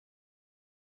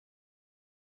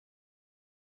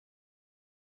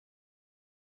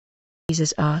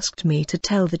Jesus asked me to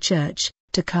tell the church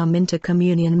to come into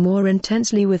communion more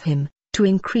intensely with him, to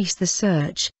increase the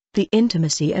search, the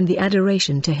intimacy and the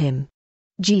adoration to him.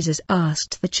 Jesus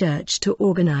asked the church to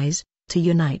organize, to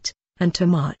unite, and to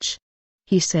march.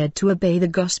 He said to obey the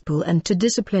gospel and to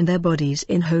discipline their bodies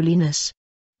in holiness.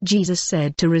 Jesus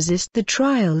said to resist the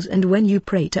trials, and when you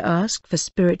pray to ask for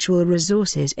spiritual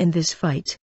resources in this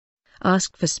fight.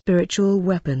 Ask for spiritual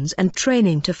weapons and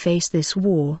training to face this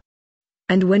war.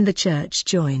 And when the church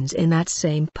joins in that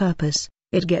same purpose,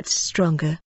 it gets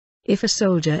stronger. If a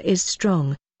soldier is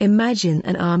strong, imagine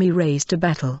an army raised to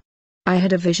battle. I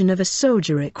had a vision of a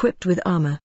soldier equipped with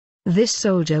armor. This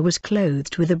soldier was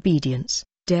clothed with obedience,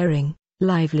 daring,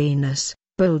 liveliness,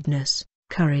 boldness,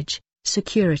 courage,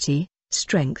 security,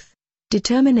 strength,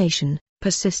 determination,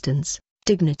 persistence,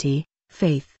 dignity,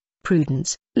 faith,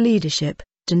 prudence, leadership,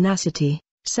 tenacity,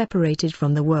 separated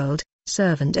from the world,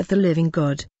 servant of the living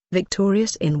God,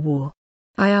 victorious in war.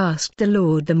 I asked the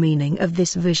Lord the meaning of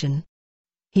this vision.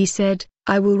 He said,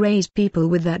 I will raise people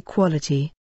with that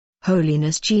quality.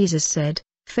 Holiness. Jesus said,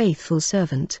 faithful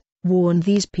servant, warn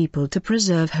these people to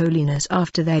preserve holiness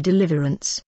after their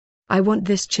deliverance. I want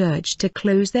this church to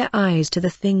close their eyes to the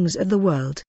things of the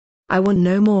world. I want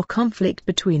no more conflict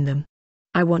between them.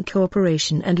 I want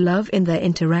cooperation and love in their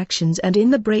interactions and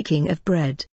in the breaking of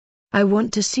bread. I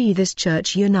want to see this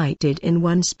church united in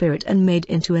one spirit and made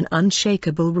into an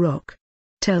unshakable rock.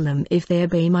 Tell them if they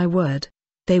obey my word,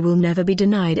 they will never be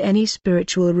denied any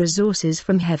spiritual resources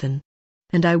from heaven.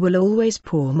 And I will always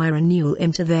pour my renewal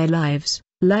into their lives,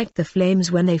 like the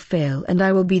flames when they fail, and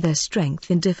I will be their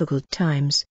strength in difficult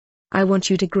times. I want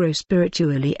you to grow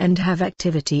spiritually and have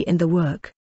activity in the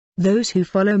work. Those who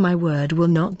follow my word will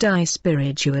not die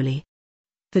spiritually.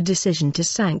 The decision to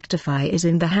sanctify is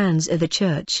in the hands of the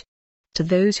church. To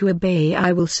those who obey,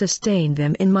 I will sustain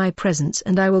them in my presence,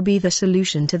 and I will be the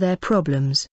solution to their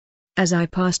problems. As I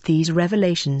passed these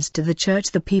revelations to the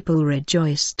church, the people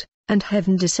rejoiced, and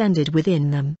heaven descended within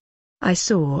them. I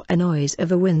saw a noise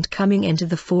of a wind coming into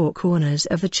the four corners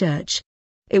of the church.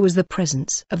 It was the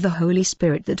presence of the Holy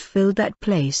Spirit that filled that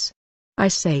place. I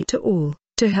say to all,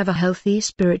 to have a healthy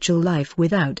spiritual life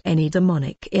without any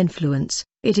demonic influence,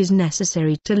 it is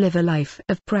necessary to live a life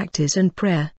of practice and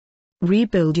prayer.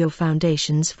 Rebuild your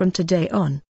foundations from today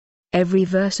on. Every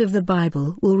verse of the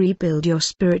Bible will rebuild your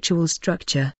spiritual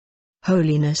structure.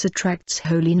 Holiness attracts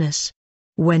holiness.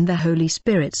 When the Holy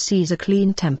Spirit sees a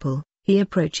clean temple, he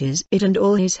approaches it and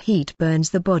all his heat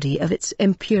burns the body of its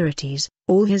impurities,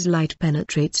 all his light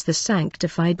penetrates the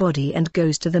sanctified body and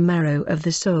goes to the marrow of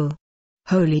the soul.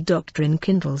 Holy doctrine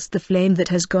kindles the flame that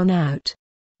has gone out.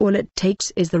 All it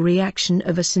takes is the reaction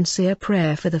of a sincere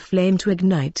prayer for the flame to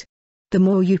ignite. The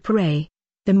more you pray,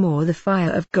 the more the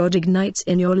fire of God ignites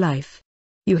in your life.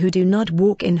 You who do not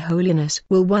walk in holiness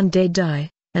will one day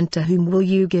die, and to whom will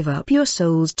you give up your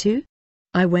souls to?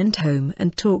 I went home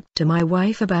and talked to my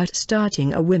wife about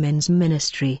starting a women's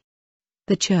ministry.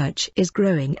 The church is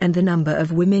growing and the number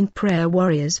of women prayer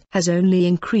warriors has only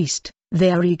increased. They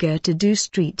are eager to do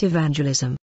street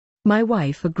evangelism. My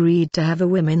wife agreed to have a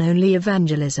women-only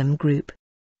evangelism group.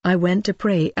 I went to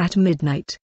pray at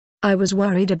midnight. I was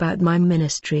worried about my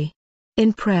ministry.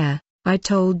 In prayer, I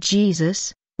told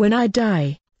Jesus, when I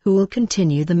die, who will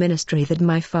continue the ministry that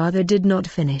my father did not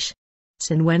finish?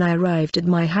 And when I arrived at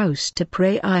my house to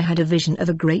pray, I had a vision of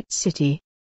a great city.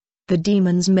 The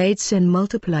demons made sin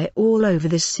multiply all over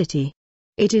this city.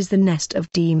 It is the nest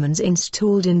of demons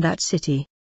installed in that city.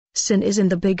 Sin is in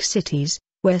the big cities,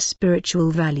 where spiritual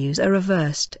values are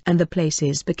reversed and the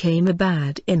places became a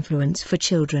bad influence for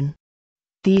children.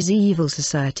 These evil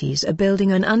societies are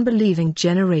building an unbelieving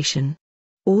generation.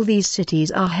 All these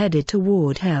cities are headed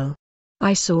toward hell.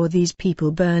 I saw these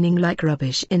people burning like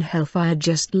rubbish in hellfire,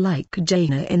 just like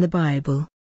Jonah in the Bible.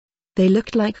 They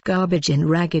looked like garbage in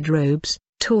ragged robes,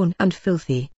 torn and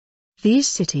filthy. These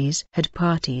cities had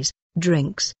parties,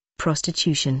 drinks,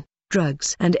 prostitution,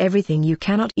 drugs and everything you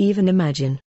cannot even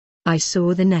imagine. I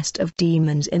saw the nest of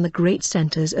demons in the great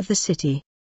centers of the city.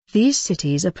 These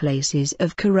cities are places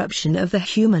of corruption of the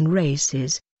human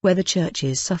races, where the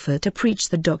churches suffer to preach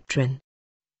the doctrine.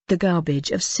 The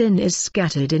garbage of sin is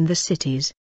scattered in the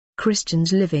cities.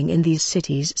 Christians living in these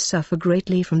cities suffer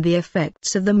greatly from the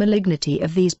effects of the malignity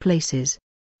of these places.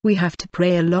 We have to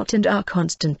pray a lot and are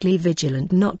constantly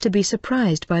vigilant not to be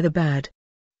surprised by the bad.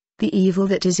 The evil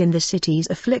that is in the cities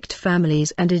afflict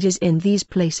families, and it is in these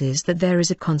places that there is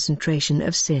a concentration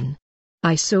of sin.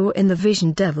 I saw in the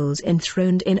vision devils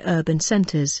enthroned in urban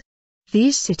centers.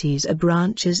 These cities are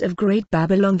branches of Great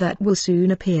Babylon that will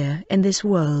soon appear in this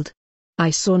world.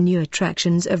 I saw new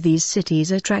attractions of these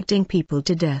cities attracting people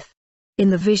to death. In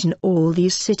the vision all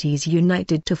these cities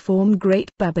united to form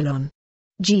Great Babylon.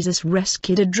 Jesus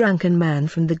rescued a drunken man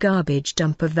from the garbage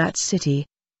dump of that city.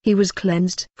 He was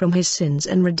cleansed from his sins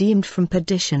and redeemed from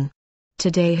perdition.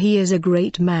 Today he is a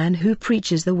great man who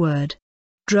preaches the word.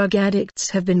 Drug addicts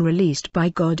have been released by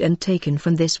God and taken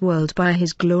from this world by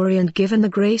His glory and given the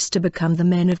grace to become the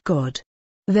men of God.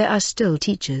 There are still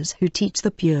teachers who teach the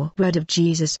pure word of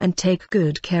Jesus and take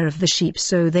good care of the sheep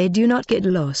so they do not get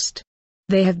lost.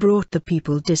 They have brought the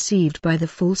people deceived by the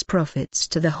false prophets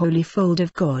to the holy fold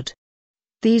of God.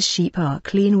 These sheep are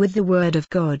clean with the word of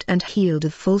God and healed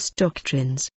of false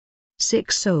doctrines.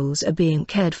 Sick souls are being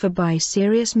cared for by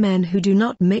serious men who do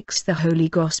not mix the holy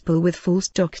gospel with false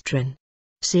doctrine.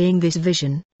 Seeing this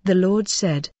vision, the Lord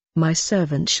said, "My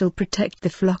servant shall protect the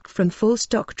flock from false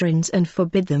doctrines and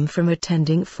forbid them from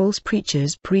attending false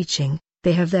preachers' preaching.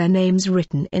 They have their names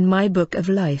written in my book of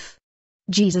life."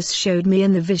 Jesus showed me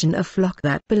in the vision a flock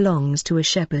that belongs to a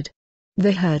shepherd.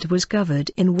 The herd was covered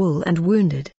in wool and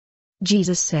wounded.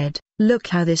 Jesus said, "Look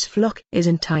how this flock is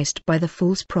enticed by the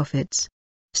false prophets."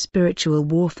 Spiritual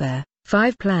warfare,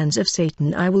 5 plans of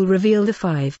Satan. I will reveal the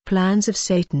 5 plans of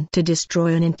Satan to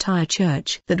destroy an entire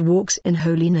church that walks in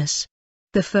holiness.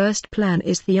 The first plan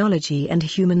is theology and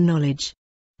human knowledge.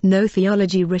 No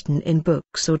theology written in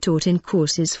books or taught in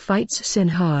courses fights sin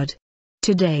hard.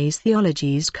 Today's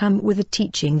theologies come with a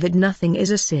teaching that nothing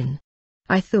is a sin.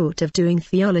 I thought of doing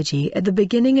theology at the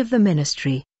beginning of the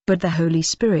ministry, but the Holy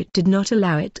Spirit did not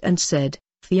allow it and said,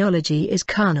 "Theology is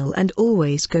carnal and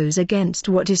always goes against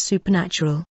what is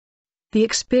supernatural. The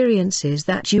experiences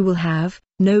that you will have,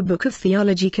 no book of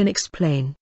theology can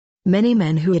explain." Many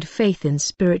men who had faith in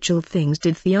spiritual things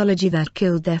did theology that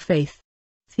killed their faith.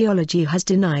 Theology has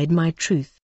denied my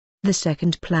truth. The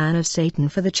second plan of Satan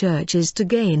for the church is to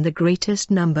gain the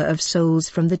greatest number of souls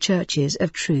from the churches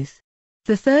of truth.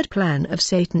 The third plan of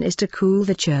Satan is to cool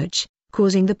the church,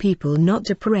 causing the people not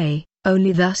to pray,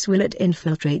 only thus will it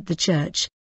infiltrate the church.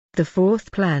 The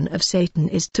fourth plan of Satan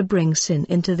is to bring sin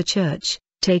into the church,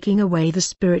 taking away the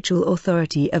spiritual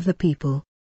authority of the people.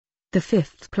 The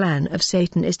fifth plan of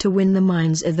Satan is to win the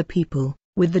minds of the people,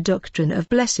 with the doctrine of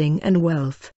blessing and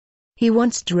wealth. He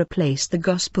wants to replace the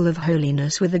gospel of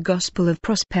holiness with the gospel of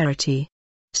prosperity.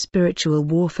 Spiritual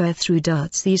warfare through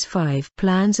darts. These 5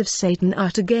 plans of Satan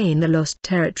are to gain the lost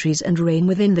territories and reign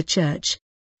within the church.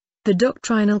 The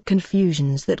doctrinal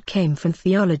confusions that came from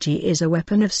theology is a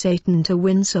weapon of Satan to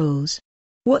win souls.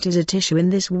 What is at issue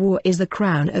in this war is the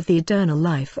crown of the eternal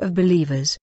life of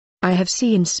believers. I have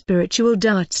seen spiritual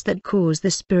darts that cause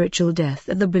the spiritual death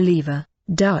of the believer,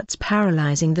 darts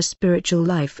paralyzing the spiritual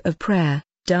life of prayer,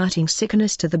 darting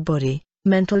sickness to the body,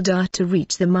 mental dart to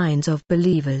reach the minds of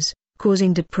believers,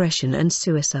 causing depression and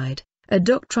suicide, a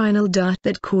doctrinal dart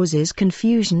that causes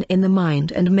confusion in the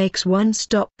mind and makes one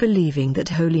stop believing that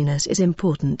holiness is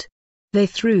important. They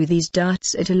threw these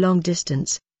darts at a long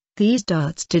distance. These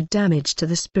darts did damage to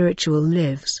the spiritual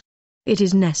lives. It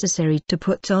is necessary to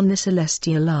put on the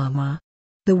celestial armor.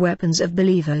 The weapons of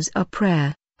believers are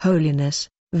prayer, holiness,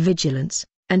 vigilance,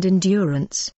 and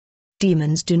endurance.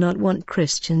 Demons do not want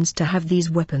Christians to have these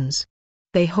weapons.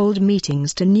 They hold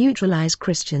meetings to neutralize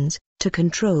Christians, to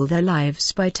control their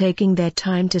lives by taking their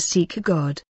time to seek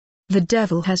God. The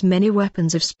devil has many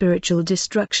weapons of spiritual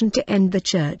destruction to end the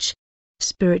church.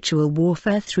 Spiritual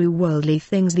warfare through worldly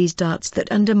things. These darts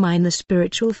that undermine the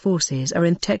spiritual forces are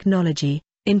in technology,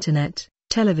 internet,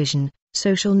 television,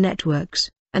 social networks,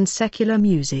 and secular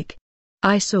music.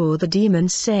 I saw the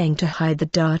demons saying to hide the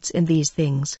darts in these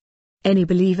things. Any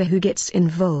believer who gets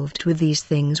involved with these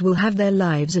things will have their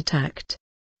lives attacked.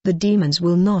 The demons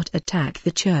will not attack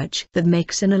the church that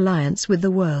makes an alliance with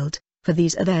the world, for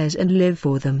these are theirs and live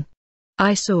for them.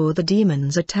 I saw the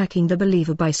demons attacking the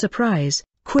believer by surprise,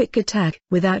 quick attack,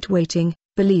 without waiting.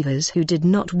 Believers who did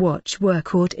not watch were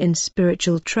caught in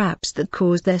spiritual traps that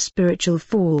caused their spiritual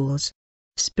falls.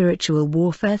 Spiritual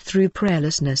warfare through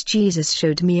prayerlessness. Jesus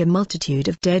showed me a multitude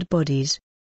of dead bodies.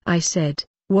 I said,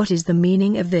 "What is the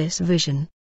meaning of this vision?"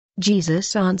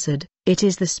 Jesus answered, "It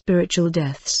is the spiritual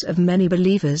deaths of many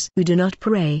believers who do not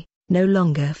pray, no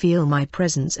longer feel my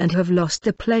presence and have lost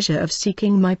the pleasure of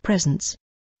seeking my presence.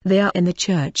 They are in the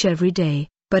church every day,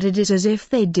 but it is as if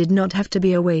they did not have to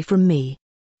be away from me."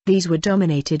 These were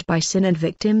dominated by sin and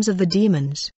victims of the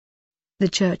demons. The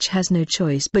church has no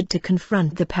choice but to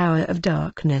confront the power of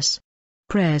darkness.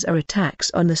 Prayers are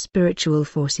attacks on the spiritual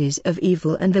forces of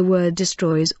evil, and the word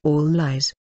destroys all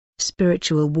lies.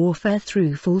 Spiritual warfare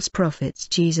through false prophets.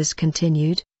 Jesus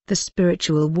continued, "The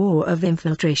spiritual war of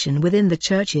infiltration within the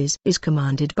churches is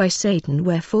commanded by Satan,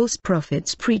 where false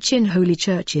prophets preach in holy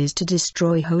churches to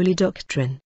destroy holy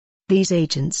doctrine. These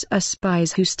agents are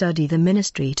spies who study the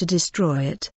ministry to destroy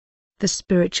it. The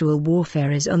spiritual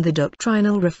warfare is on the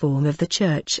doctrinal reform of the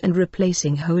Church and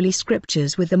replacing Holy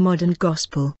Scriptures with the modern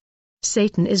gospel.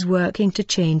 Satan is working to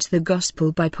change the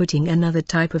gospel by putting another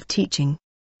type of teaching.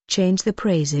 Change the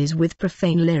praises with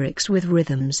profane lyrics with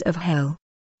rhythms of hell.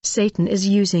 Satan is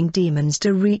using demons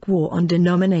to wreak war on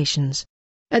denominations.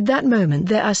 At that moment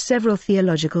there are several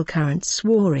theological currents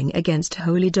warring against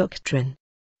holy doctrine.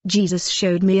 Jesus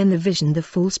showed me in the vision the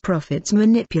false prophets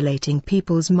manipulating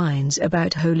people's minds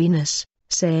about holiness,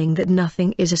 saying that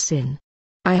nothing is a sin.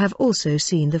 I have also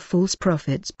seen the false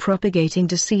prophets propagating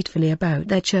deceitfully about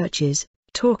their churches,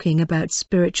 talking about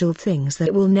spiritual things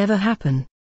that will never happen.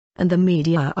 And the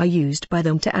media are used by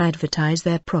them to advertise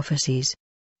their prophecies.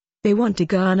 They want to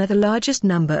garner the largest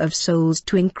number of souls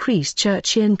to increase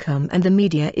church income, and the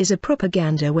media is a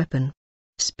propaganda weapon.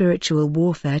 Spiritual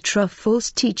warfare through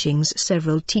false teachings.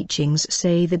 Several teachings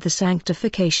say that the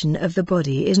sanctification of the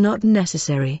body is not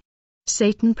necessary.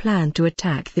 Satan planned to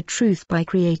attack the truth by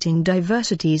creating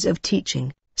diversities of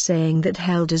teaching, saying that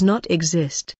hell does not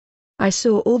exist. I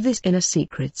saw all this in a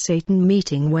secret Satan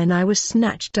meeting when I was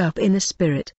snatched up in the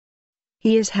spirit.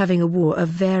 He is having a war of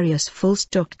various false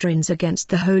doctrines against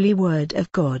the holy word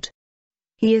of God.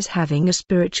 He is having a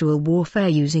spiritual warfare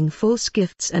using false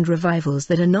gifts and revivals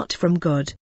that are not from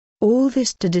God. All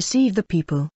this to deceive the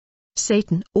people.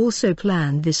 Satan also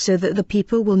planned this so that the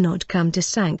people will not come to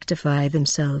sanctify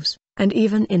themselves, and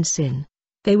even in sin,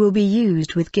 they will be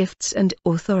used with gifts and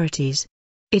authorities.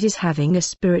 It is having a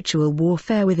spiritual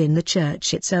warfare within the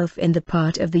church itself in the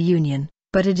part of the union,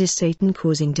 but it is Satan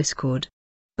causing discord.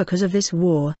 Because of this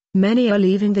war, many are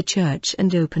leaving the church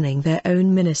and opening their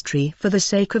own ministry for the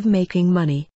sake of making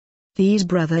money. These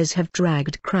brothers have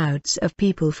dragged crowds of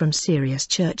people from serious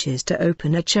churches to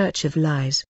open a church of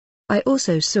lies. I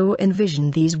also saw in vision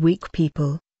these weak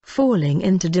people, falling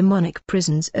into demonic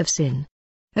prisons of sin.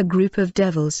 A group of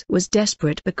devils was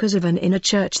desperate because of an inner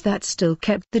church that still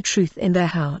kept the truth in their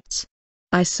hearts.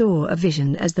 I saw a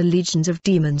vision as the legions of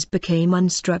demons became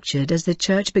unstructured as the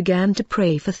church began to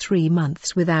pray for 3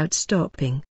 months without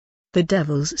stopping. The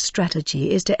devil's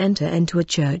strategy is to enter into a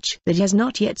church that has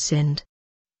not yet sinned.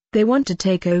 They want to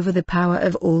take over the power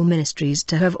of all ministries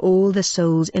to have all the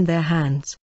souls in their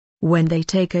hands. When they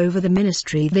take over the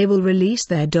ministry, they will release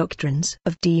their doctrines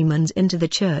of demons into the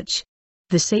church.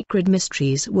 The sacred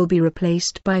mysteries will be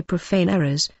replaced by profane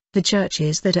errors. The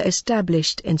churches that are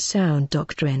established in sound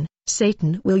doctrine,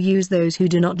 Satan will use those who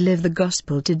do not live the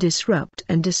gospel to disrupt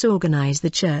and disorganize the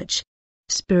church.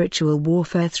 Spiritual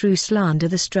warfare through slander.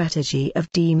 The strategy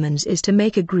of demons is to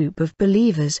make a group of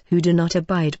believers who do not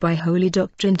abide by holy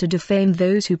doctrine to defame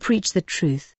those who preach the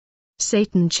truth.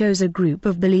 Satan chose a group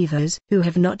of believers who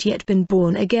have not yet been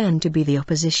born again to be the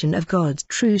opposition of God's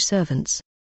true servants.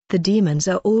 The demons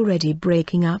are already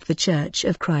breaking up the Church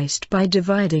of Christ by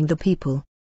dividing the people.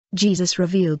 Jesus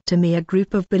revealed to me a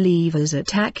group of believers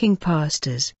attacking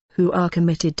pastors who are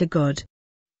committed to God.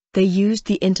 They used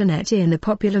the internet and the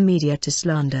popular media to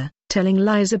slander, telling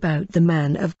lies about the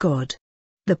man of God.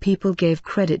 The people gave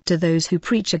credit to those who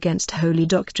preach against holy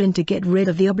doctrine to get rid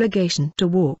of the obligation to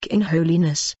walk in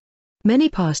holiness. Many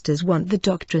pastors want the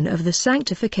doctrine of the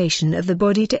sanctification of the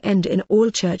body to end in all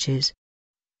churches.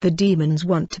 The demons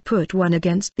want to put one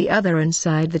against the other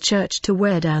inside the church to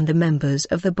wear down the members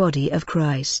of the body of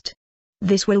Christ.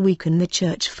 This will weaken the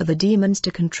church for the demons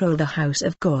to control the house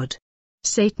of God.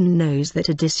 Satan knows that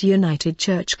a disunited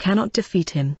church cannot defeat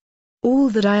him. All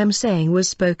that I am saying was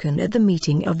spoken at the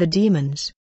meeting of the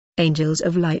demons. Angels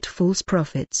of light, false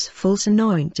prophets, false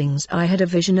anointings. I had a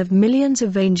vision of millions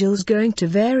of angels going to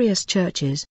various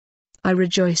churches. I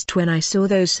rejoiced when I saw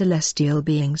those celestial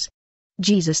beings.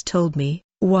 Jesus told me,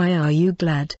 "Why are you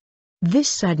glad? This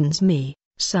saddens me,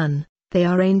 son. They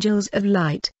are angels of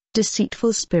light,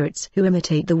 deceitful spirits who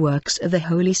imitate the works of the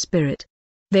Holy Spirit.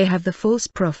 They have the false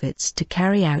prophets to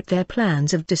carry out their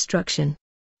plans of destruction.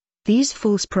 These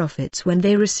false prophets, when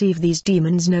they receive these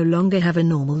demons, no longer have a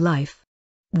normal life.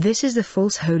 This is the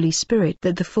false Holy Spirit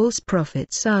that the false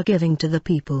prophets are giving to the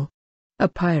people. A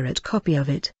pirate copy of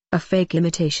it, a fake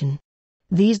imitation.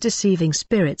 These deceiving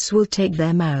spirits will take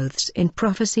their mouths in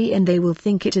prophecy and they will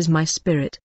think it is my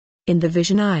spirit." In the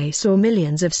vision I saw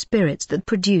millions of spirits that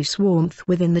produce warmth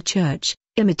within the church,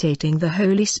 imitating the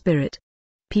Holy Spirit.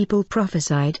 People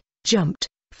prophesied, jumped,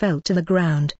 fell to the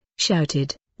ground,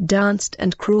 shouted, danced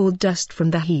and crawled dust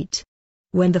from the heat.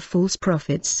 When the false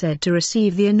prophets said to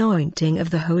receive the anointing of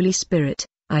the Holy Spirit,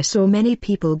 I saw many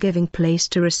people giving place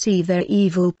to receive their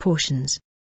evil portions.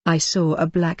 I saw a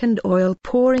blackened oil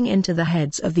pouring into the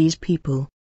heads of these people.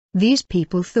 These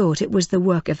people thought it was the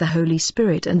work of the Holy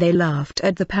Spirit, and they laughed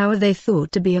at the power they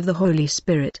thought to be of the Holy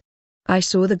Spirit. I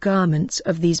saw the garments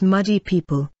of these muddy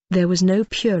people. There was no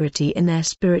purity in their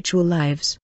spiritual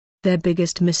lives. Their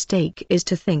biggest mistake is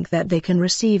to think that they can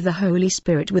receive the Holy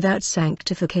Spirit without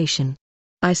sanctification.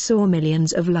 I saw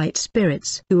millions of light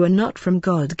spirits who are not from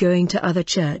God going to other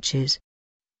churches.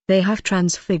 They have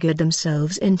transfigured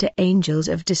themselves into angels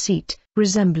of deceit,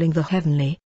 resembling the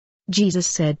heavenly. Jesus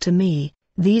said to me,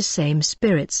 these same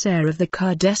spirits are of the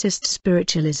Kardecist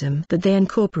spiritualism that they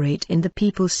incorporate in the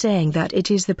people, saying that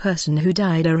it is the person who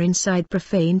died are inside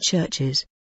profane churches.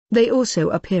 They also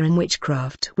appear in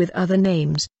witchcraft with other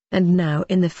names, and now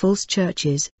in the false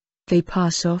churches. They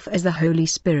pass off as the Holy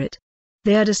Spirit.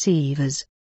 They are deceivers.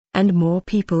 And more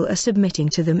people are submitting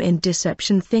to them in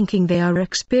deception, thinking they are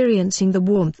experiencing the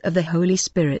warmth of the Holy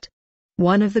Spirit.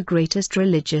 One of the greatest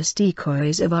religious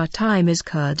decoys of our time is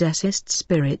Kardecist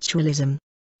spiritualism.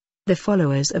 The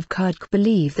followers of Kardec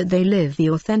believe that they live the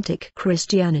authentic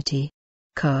Christianity.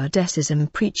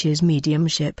 Kardecism preaches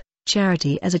mediumship,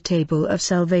 charity as a table of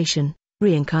salvation,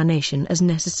 reincarnation as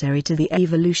necessary to the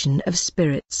evolution of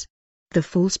spirits. The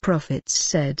false prophets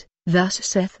said, "Thus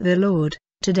saith the Lord,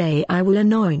 today I will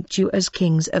anoint you as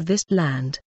kings of this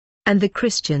land." And the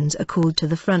Christians are called to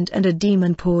the front, and a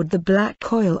demon poured the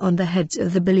black oil on the heads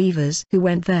of the believers who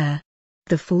went there.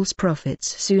 The false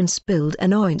prophets soon spilled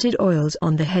anointed oils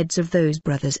on the heads of those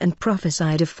brothers and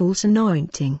prophesied a false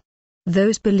anointing.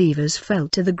 Those believers fell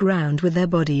to the ground with their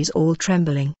bodies all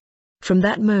trembling. From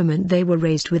that moment they were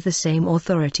raised with the same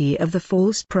authority of the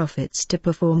false prophets to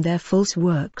perform their false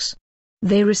works.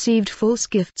 They received false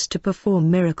gifts to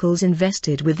perform miracles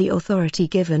invested with the authority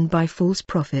given by false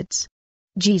prophets.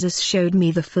 Jesus showed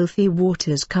me the filthy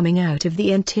waters coming out of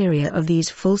the interior of these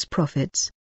false prophets.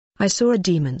 I saw a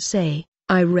demon say,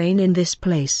 "I reign in this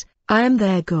place, I am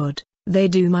their God, they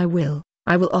do my will,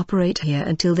 I will operate here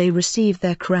until they receive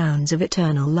their crowns of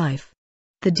eternal life."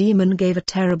 The demon gave a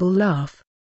terrible laugh.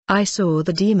 I saw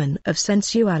the demon of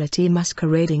sensuality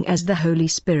masquerading as the Holy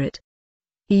Spirit.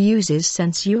 He uses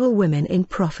sensual women in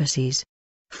prophecies.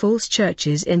 False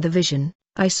churches in the vision.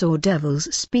 I saw devils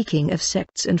speaking of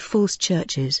sects and false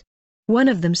churches. One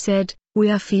of them said, "We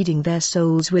are feeding their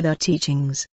souls with our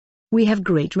teachings. We have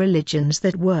great religions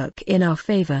that work in our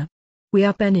favor. We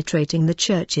are penetrating the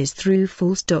churches through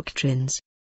false doctrines.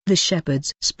 The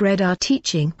shepherds spread our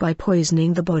teaching by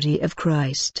poisoning the body of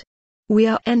Christ. We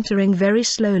are entering very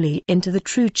slowly into the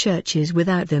true churches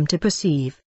without them to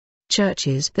perceive.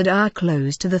 Churches that are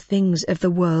closed to the things of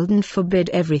the world and forbid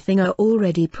everything are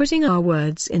already putting our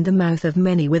words in the mouth of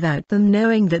many without them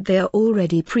knowing that they are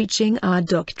already preaching our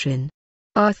doctrine.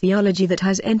 Our theology that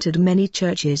has entered many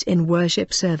churches in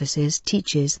worship services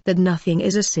teaches that nothing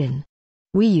is a sin.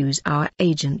 We use our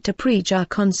agent to preach our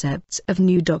concepts of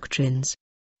new doctrines.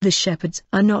 The shepherds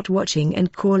are not watching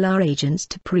and call our agents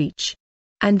to preach.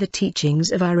 And the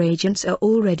teachings of our agents are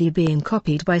already being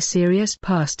copied by serious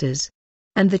pastors.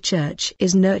 And the church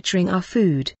is nurturing our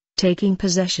food, taking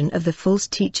possession of the false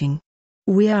teaching.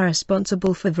 We are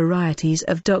responsible for varieties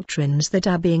of doctrines that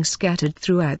are being scattered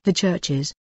throughout the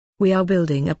churches. We are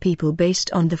building a people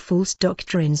based on the false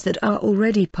doctrines that are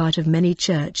already part of many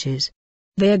churches.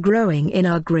 They are growing in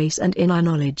our grace and in our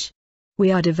knowledge.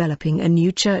 We are developing a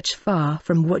new church far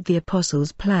from what the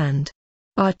apostles planned.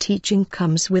 Our teaching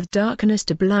comes with darkness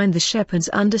to blind the shepherd's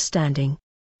understanding.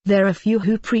 There are few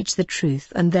who preach the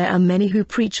truth and there are many who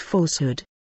preach falsehood.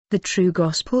 The true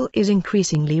gospel is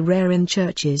increasingly rare in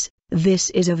churches. This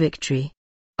is a victory.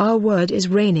 Our word is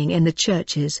reigning in the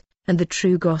churches, and the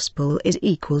true gospel is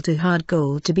equal to hard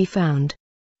gold to be found.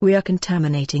 We are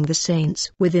contaminating the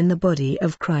saints within the body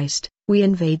of Christ. We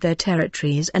invade their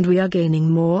territories and we are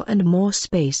gaining more and more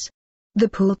space. The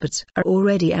pulpits are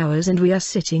already ours and we are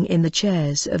sitting in the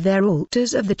chairs of their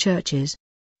altars of the churches.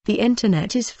 The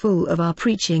internet is full of our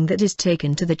preaching that is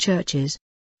taken to the churches.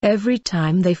 Every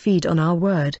time they feed on our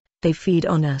word, they feed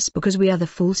on us because we are the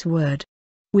false word.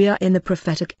 We are in the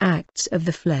prophetic acts of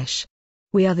the flesh.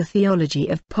 We are the theology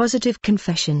of positive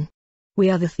confession. We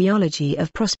are the theology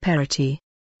of prosperity.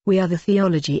 We are the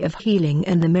theology of healing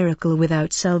and the miracle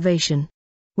without salvation.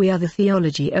 We are the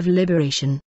theology of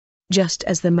liberation. Just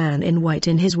as the man in white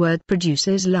in his word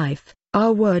produces life,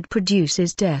 our word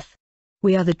produces death.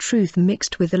 We are the truth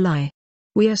mixed with the lie.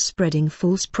 We are spreading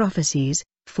false prophecies,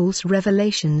 false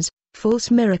revelations, false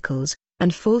miracles,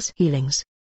 and false healings.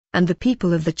 And the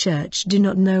people of the church do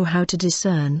not know how to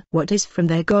discern what is from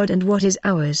their God and what is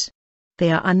ours.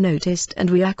 They are unnoticed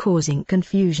and we are causing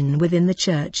confusion within the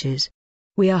churches.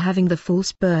 We are having the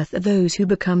false birth of those who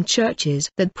become churches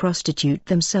that prostitute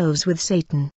themselves with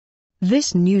Satan.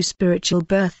 This new spiritual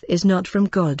birth is not from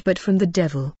God but from the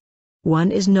devil.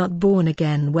 One is not born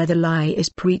again where the lie is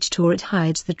preached or it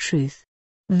hides the truth.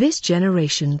 This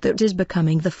generation that is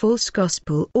becoming the false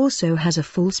gospel also has a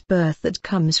false birth that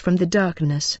comes from the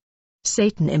darkness.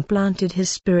 Satan implanted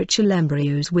his spiritual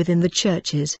embryos within the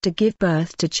churches to give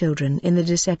birth to children in the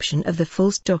deception of the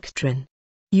false doctrine.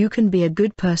 You can be a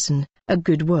good person, a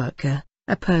good worker,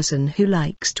 a person who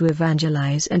likes to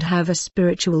evangelize and have a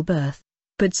spiritual birth,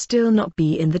 but still not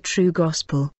be in the true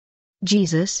gospel.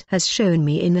 Jesus has shown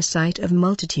me in the sight of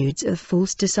multitudes of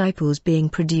false disciples being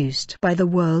produced by the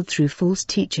world through false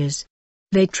teachers.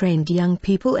 They trained young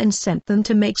people and sent them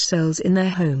to make souls in their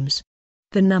homes.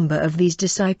 The number of these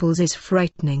disciples is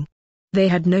frightening. They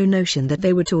had no notion that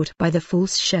they were taught by the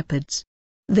false shepherds.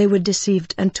 They were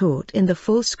deceived and taught in the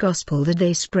false gospel that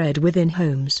they spread within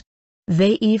homes.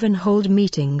 They even hold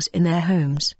meetings in their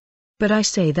homes. But I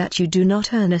say that you do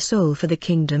not earn a soul for the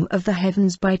kingdom of the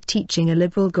heavens by teaching a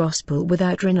liberal gospel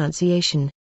without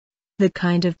renunciation. The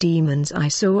kind of demons I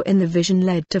saw in the vision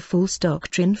led to false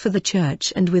doctrine for the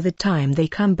church, and with the time they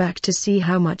come back to see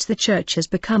how much the church has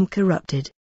become corrupted.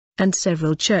 And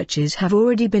several churches have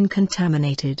already been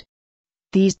contaminated.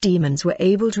 These demons were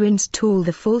able to install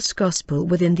the false gospel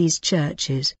within these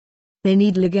churches. They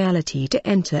need legality to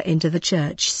enter into the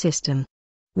church system.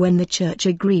 When the church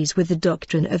agrees with the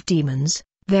doctrine of demons,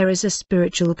 there is a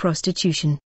spiritual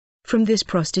prostitution. From this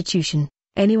prostitution,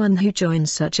 anyone who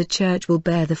joins such a church will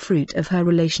bear the fruit of her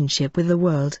relationship with the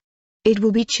world. It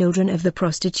will be children of the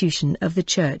prostitution of the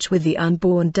church with the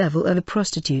unborn devil of a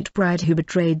prostitute bride who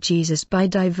betrayed Jesus by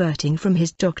diverting from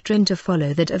his doctrine to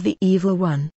follow that of the evil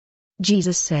one.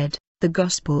 Jesus said, "The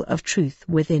gospel of truth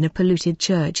within a polluted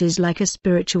church is like a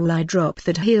spiritual eye drop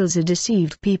that heals a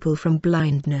deceived people from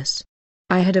blindness."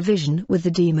 I had a vision with the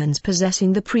demons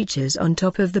possessing the preachers on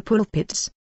top of the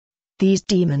pulpits. These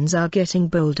demons are getting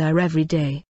bolder every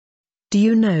day. Do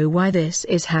you know why this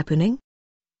is happening?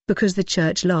 Because the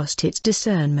church lost its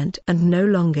discernment and no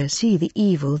longer see the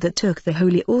evil that took the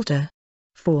holy altar.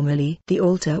 Formerly the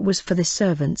altar was for the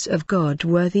servants of God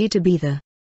worthy to be there.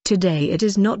 Today it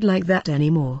is not like that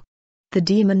anymore. The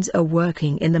demons are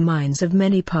working in the minds of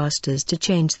many pastors to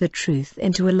change the truth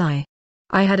into a lie.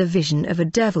 I had a vision of a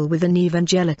devil with an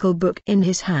evangelical book in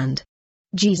his hand.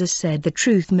 Jesus said the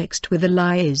truth mixed with a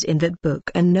lie is in that book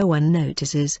and no one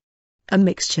notices. A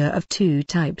mixture of two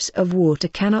types of water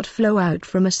cannot flow out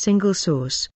from a single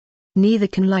source. Neither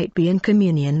can light be in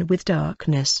communion with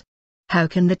darkness. How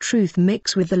can the truth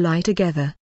mix with the lie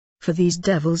together? For these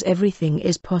devils everything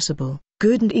is possible.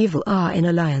 Good and evil are in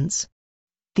alliance.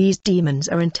 These demons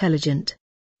are intelligent.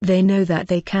 They know that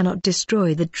they cannot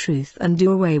destroy the truth and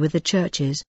do away with the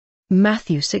churches.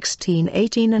 Matthew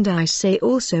 16:18 And I say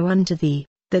also unto thee,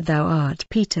 that thou art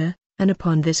Peter, and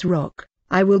upon this rock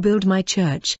I will build my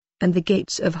church, and the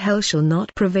gates of hell shall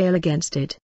not prevail against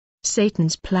it.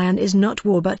 Satan's plan is not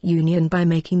war but union by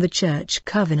making the church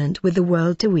covenant with the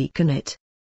world to weaken it.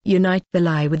 Unite the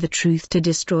lie with the truth to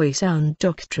destroy sound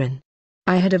doctrine.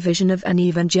 I had a vision of an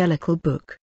evangelical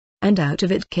book. And out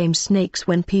of it came snakes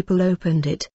when people opened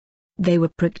it. They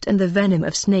were pricked and the venom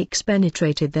of snakes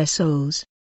penetrated their souls.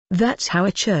 That's how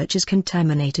a church is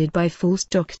contaminated by false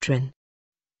doctrine.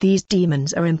 These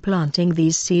demons are implanting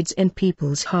these seeds in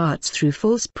people's hearts through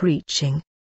false preaching.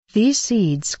 These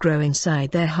seeds grow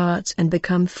inside their hearts and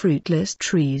become fruitless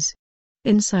trees.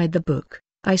 Inside the book,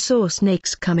 I saw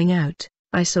snakes coming out,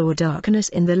 I saw darkness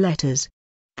in the letters.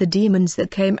 The demons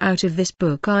that came out of this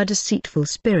book are deceitful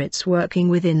spirits working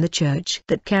within the church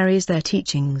that carries their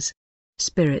teachings.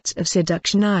 Spirits of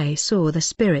seduction. I saw the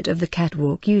spirit of the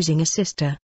catwalk using a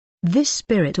sister. This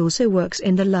spirit also works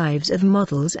in the lives of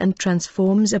models and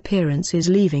transforms appearances,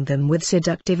 leaving them with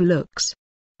seductive looks.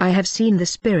 I have seen the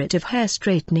spirit of hair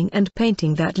straightening and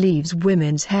painting that leaves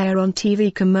women's hair on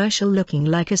TV commercial looking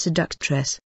like a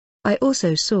seductress. I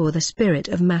also saw the spirit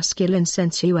of masculine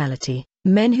sensuality,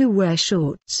 men who wear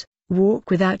shorts,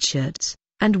 walk without shirts,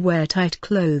 and wear tight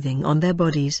clothing on their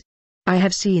bodies. I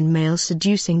have seen male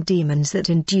seducing demons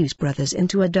that induce brothers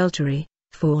into adultery,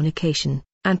 fornication,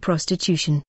 and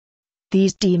prostitution.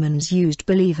 These demons used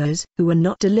believers who were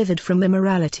not delivered from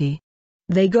immorality.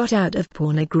 They got out of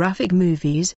pornographic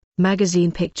movies,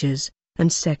 magazine pictures,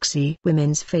 and sexy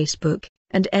women's Facebook,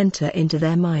 and enter into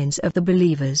their minds of the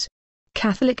believers.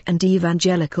 Catholic and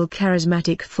Evangelical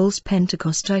Charismatic False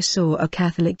Pentecost. I saw a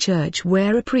Catholic church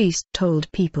where a priest told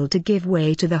people to give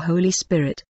way to the Holy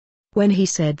Spirit. When he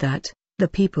said that, the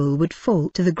people would fall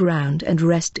to the ground and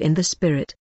rest in the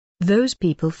Spirit. Those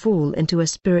people fall into a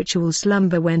spiritual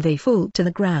slumber when they fall to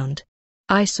the ground.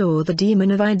 I saw the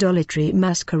demon of idolatry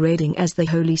masquerading as the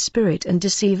Holy Spirit and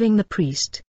deceiving the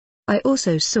priest. I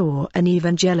also saw an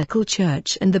evangelical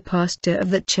church, and the pastor of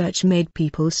that church made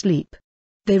people sleep.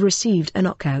 They received a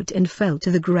knockout and fell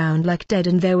to the ground like dead,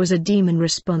 and there was a demon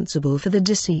responsible for the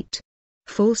deceit.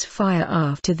 False fire.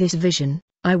 After this vision,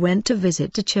 I went to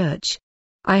visit a church.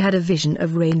 I had a vision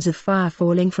of rains of fire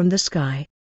falling from the sky.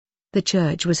 The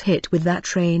church was hit with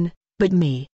that rain, but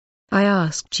me. I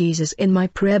asked Jesus in my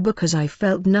prayer because I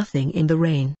felt nothing in the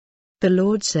rain. The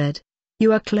Lord said,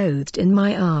 "You are clothed in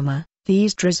my armor,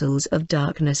 these drizzles of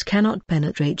darkness cannot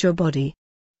penetrate your body."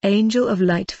 Angel of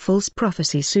light. False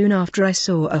prophecy. Soon after I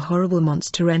saw a horrible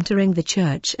monster entering the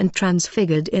church and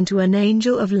transfigured into an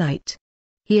angel of light.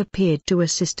 He appeared to a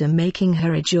sister, making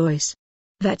her rejoice.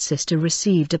 That sister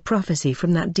received a prophecy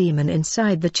from that demon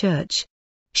inside the church.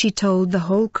 She told the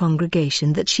whole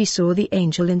congregation that she saw the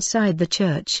angel inside the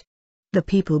church. The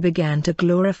people began to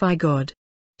glorify God.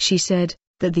 She said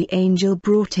that the angel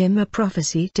brought him a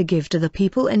prophecy to give to the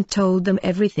people and told them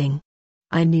everything.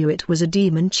 I knew it was a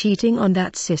demon cheating on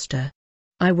that sister.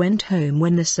 I went home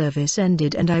when the service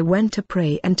ended, and I went to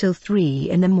pray until 3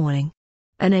 in the morning.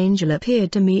 An angel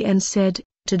appeared to me and said,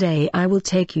 "Today I will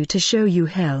take you to show you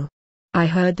hell." I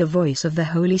heard the voice of the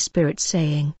Holy Spirit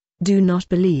saying, "Do not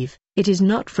believe, it is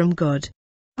not from God."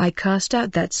 I cast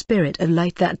out that spirit of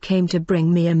light that came to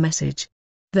bring me a message.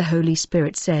 The Holy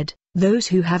Spirit said, "Those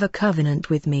who have a covenant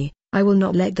with me, I will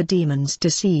not let the demons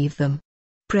deceive them."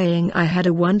 Praying, I had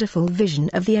a wonderful vision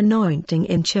of the anointing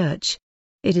in church.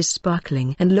 It is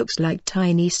sparkling and looks like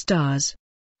tiny stars.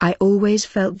 I always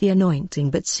felt the anointing,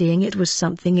 but seeing it was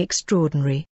something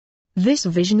extraordinary. This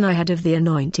vision I had of the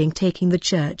anointing taking the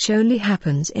church only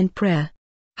happens in prayer.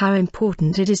 How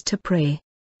important it is to pray.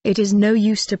 It is no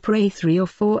use to pray 3 or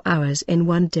 4 hours in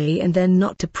one day and then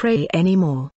not to pray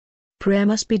anymore. Prayer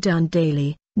must be done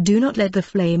daily. Do not let the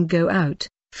flame go out,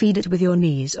 feed it with your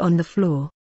knees on the floor.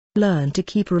 Learn to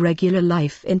keep a regular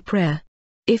life in prayer.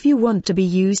 If you want to be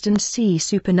used and see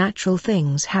supernatural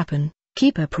things happen,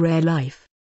 keep a prayer life.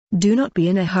 Do not be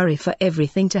in a hurry for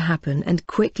everything to happen and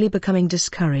quickly becoming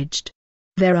discouraged.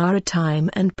 There are a time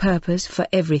and purpose for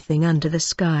everything under the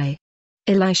sky.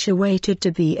 Elisha waited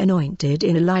to be anointed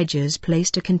in Elijah's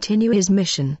place to continue his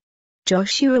mission.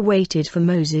 Joshua waited for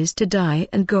Moses to die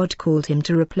and God called him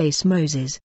to replace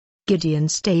Moses. Gideon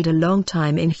stayed a long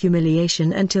time in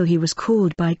humiliation until he was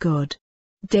called by God.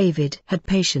 David had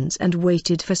patience and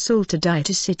waited for Saul to die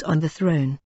to sit on the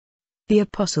throne. The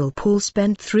Apostle Paul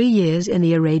spent 3 years in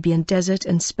the Arabian desert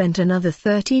and spent another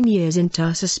 13 years in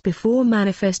Tarsus before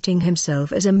manifesting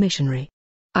himself as a missionary.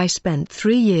 I spent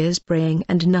 3 years praying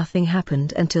and nothing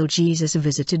happened until Jesus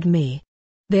visited me.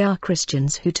 There are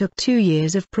Christians who took 2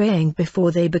 years of praying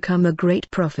before they become a great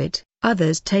prophet,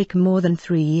 others take more than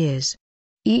 3 years.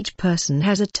 Each person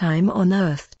has a time on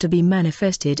earth to be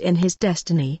manifested in his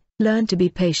destiny. Learn to be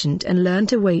patient and learn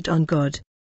to wait on God.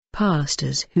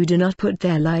 Pastors who do not put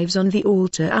their lives on the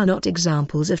altar are not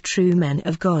examples of true men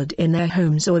of God in their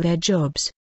homes or their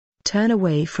jobs. Turn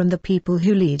away from the people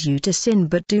who lead you to sin,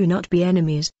 but do not be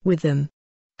enemies with them.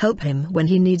 Help him when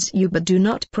he needs you, but do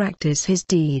not practice his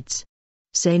deeds.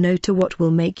 Say no to what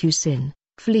will make you sin,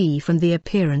 flee from the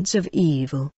appearance of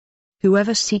evil.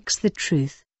 Whoever seeks the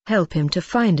truth, help him to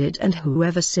find it, and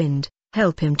whoever sinned,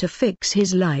 help him to fix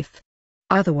his life.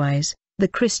 Otherwise, the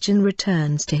Christian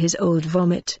returns to his old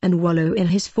vomit and wallow in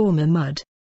his former mud.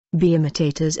 Be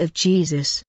imitators of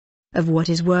Jesus. Of what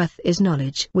is worth is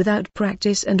knowledge without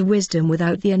practice and wisdom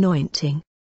without the anointing.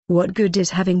 What good is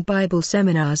having Bible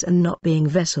seminars and not being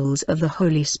vessels of the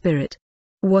Holy Spirit?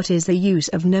 What is the use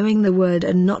of knowing the Word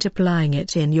and not applying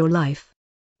it in your life?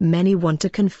 Many want to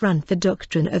confront the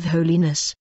doctrine of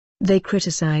holiness. They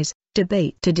criticize,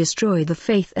 debate to destroy the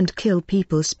faith and kill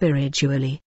people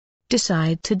spiritually.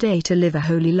 Decide today to live a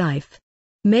holy life.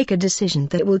 Make a decision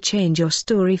that will change your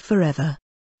story forever.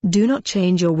 Do not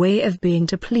change your way of being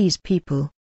to please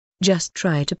people. Just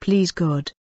try to please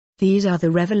God. These are the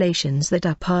revelations that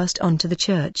are passed on to the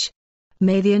church.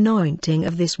 May the anointing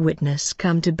of this witness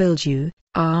come to build you.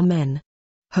 Amen.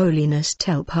 Holiness.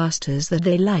 Tell pastors that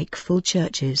they like full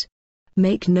churches.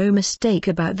 Make no mistake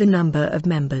about the number of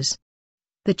members.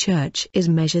 The church is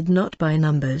measured not by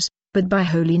numbers, but by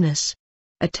holiness.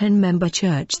 A 10-member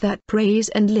church that prays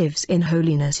and lives in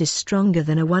holiness is stronger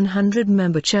than a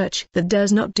 100-member church that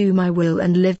does not do my will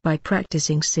and live by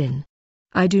practicing sin.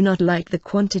 I do not like the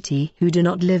quantity who do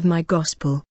not live my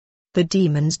gospel. The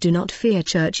demons do not fear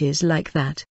churches like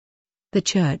that. The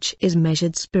church is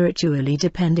measured spiritually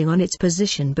depending on its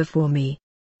position before me.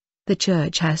 The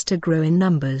church has to grow in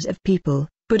numbers of people,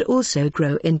 but also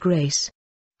grow in grace.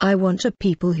 I want a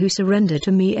people who surrender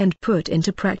to me and put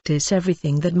into practice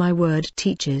everything that my word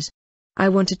teaches. I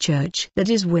want a church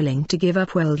that is willing to give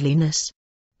up worldliness.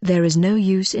 There is no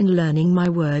use in learning my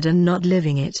word and not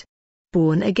living it.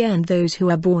 Born again, those who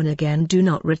are born again do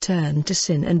not return to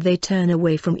sin, and they turn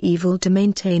away from evil to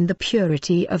maintain the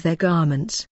purity of their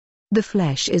garments. The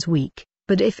flesh is weak,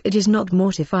 but if it is not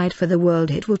mortified for the world,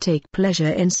 it will take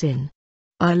pleasure in sin.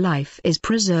 Our life is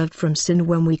preserved from sin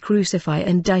when we crucify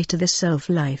and die to the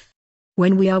self-life.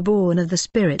 When we are born of the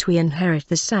Spirit, we inherit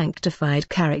the sanctified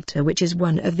character, which is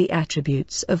one of the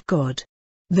attributes of God.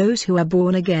 Those who are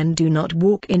born again do not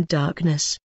walk in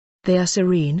darkness. They are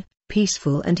serene,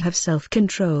 peaceful, and have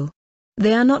self-control.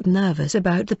 They are not nervous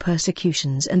about the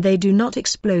persecutions, and they do not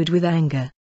explode with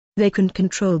anger. They can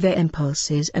control their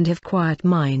impulses and have quiet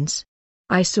minds.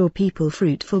 I saw people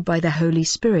fruitful by the Holy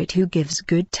Spirit who gives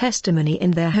good testimony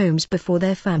in their homes before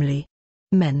their family.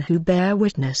 Men who bear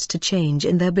witness to change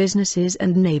in their businesses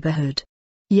and neighborhood.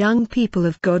 Young people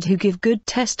of God who give good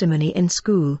testimony in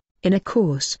school, in a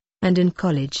course, and in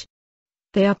college.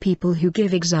 They are people who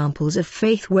give examples of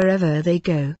faith wherever they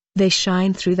go. They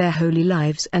shine through their holy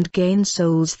lives and gain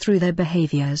souls through their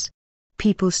behaviors.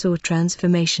 People saw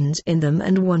transformations in them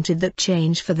and wanted that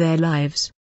change for their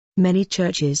lives. Many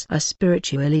churches are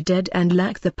spiritually dead and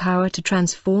lack the power to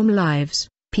transform lives.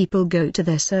 People go to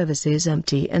their services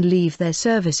empty and leave their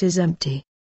services empty.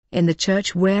 In the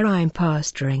church where I'm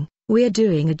pastoring, we are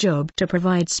doing a job to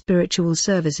provide spiritual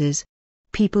services.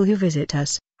 People who visit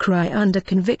us, cry under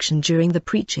conviction during the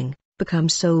preaching, become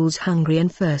souls hungry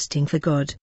and thirsting for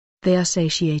God. They are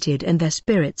satiated and their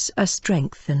spirits are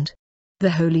strengthened.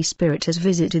 The Holy Spirit has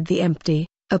visited the empty,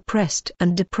 oppressed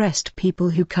and depressed people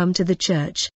who come to the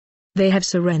church. They have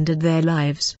surrendered their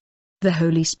lives. The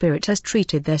Holy Spirit has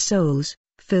treated their souls,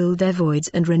 filled their voids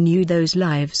and renewed those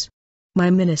lives. My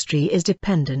ministry is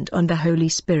dependent on the Holy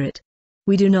Spirit.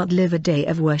 We do not live a day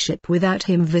of worship without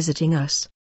Him visiting us.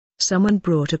 Someone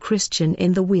brought a Christian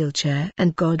in the wheelchair,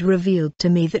 and God revealed to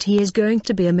me that he is going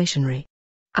to be a missionary.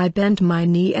 I bent my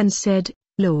knee and said,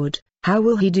 "Lord, how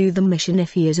will he do the mission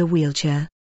if he is a wheelchair?"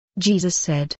 Jesus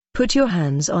said, "Put your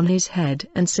hands on his head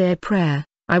and say a prayer.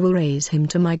 I will raise him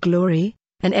to my glory,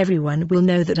 and everyone will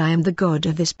know that I am the God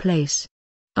of this place."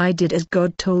 I did as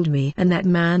God told me, and that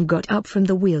man got up from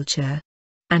the wheelchair.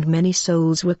 And many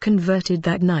souls were converted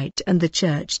that night, and the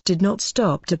church did not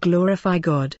stop to glorify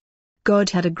God. God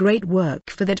had a great work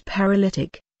for that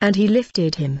paralytic, and He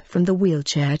lifted him from the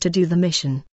wheelchair to do the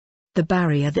mission. The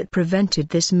barrier that prevented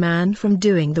this man from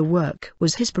doing the work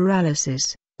was his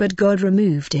paralysis, but God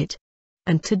removed it.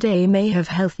 And today may have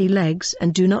healthy legs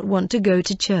and do not want to go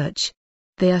to church.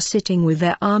 They are sitting with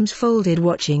their arms folded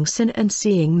watching sin and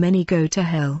seeing many go to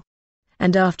hell.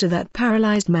 And after that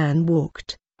paralyzed man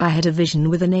walked, I had a vision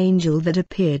with an angel that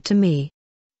appeared to me.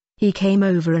 He came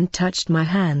over and touched my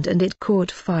hand and it caught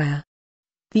fire.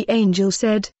 The angel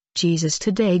said, "Jesus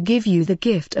today give you the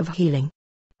gift of healing."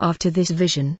 After this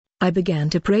vision, I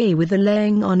began to pray with the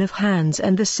laying on of hands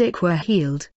and the sick were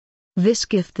healed. This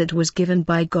gift that was given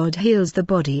by God heals the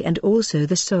body and also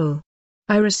the soul.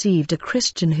 I received a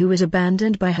Christian who was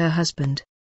abandoned by her husband.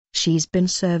 She's been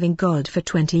serving God for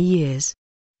 20 years.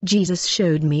 Jesus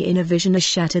showed me in a vision a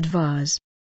shattered vase.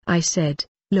 I said,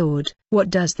 "Lord, what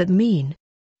does that mean?"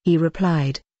 He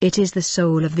replied, "It is the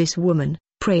soul of this woman,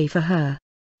 pray for her."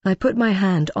 I put my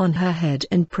hand on her head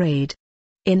and prayed.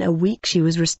 In a week she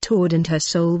was restored and her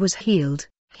soul was healed.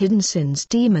 Hidden sins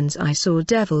demons. I saw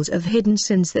devils of hidden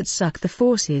sins that suck the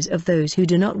forces of those who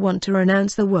do not want to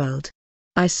renounce the world.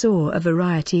 I saw a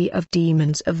variety of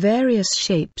demons of various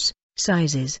shapes,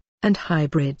 sizes, and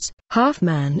hybrids, half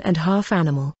man and half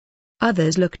animal.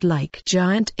 Others looked like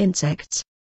giant insects.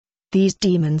 These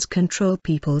demons control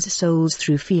people's souls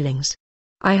through feelings.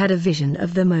 I had a vision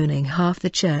of them owning half the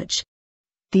church.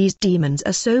 These demons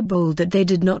are so bold that they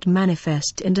did not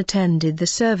manifest and attended the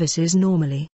services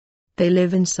normally. They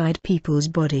live inside people's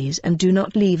bodies and do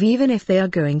not leave even if they are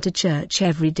going to church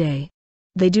every day.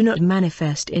 They do not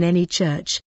manifest in any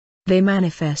church. They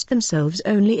manifest themselves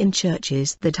only in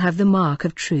churches that have the mark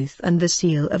of truth and the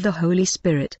seal of the Holy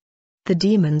Spirit. The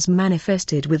demons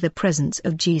manifested with the presence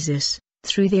of Jesus,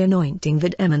 through the anointing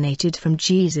that emanated from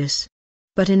Jesus.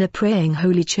 But in a praying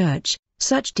holy church,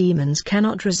 such demons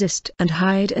cannot resist and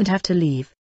hide and have to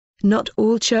leave. Not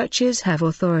all churches have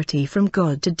authority from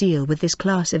God to deal with this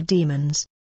class of demons.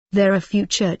 There are few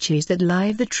churches that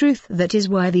live the truth. That is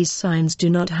why these signs do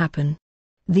not happen.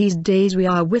 These days we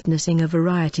are witnessing a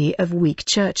variety of weak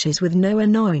churches with no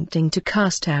anointing to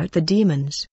cast out the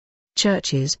demons.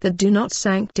 Churches that do not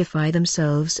sanctify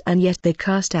themselves and yet they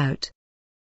cast out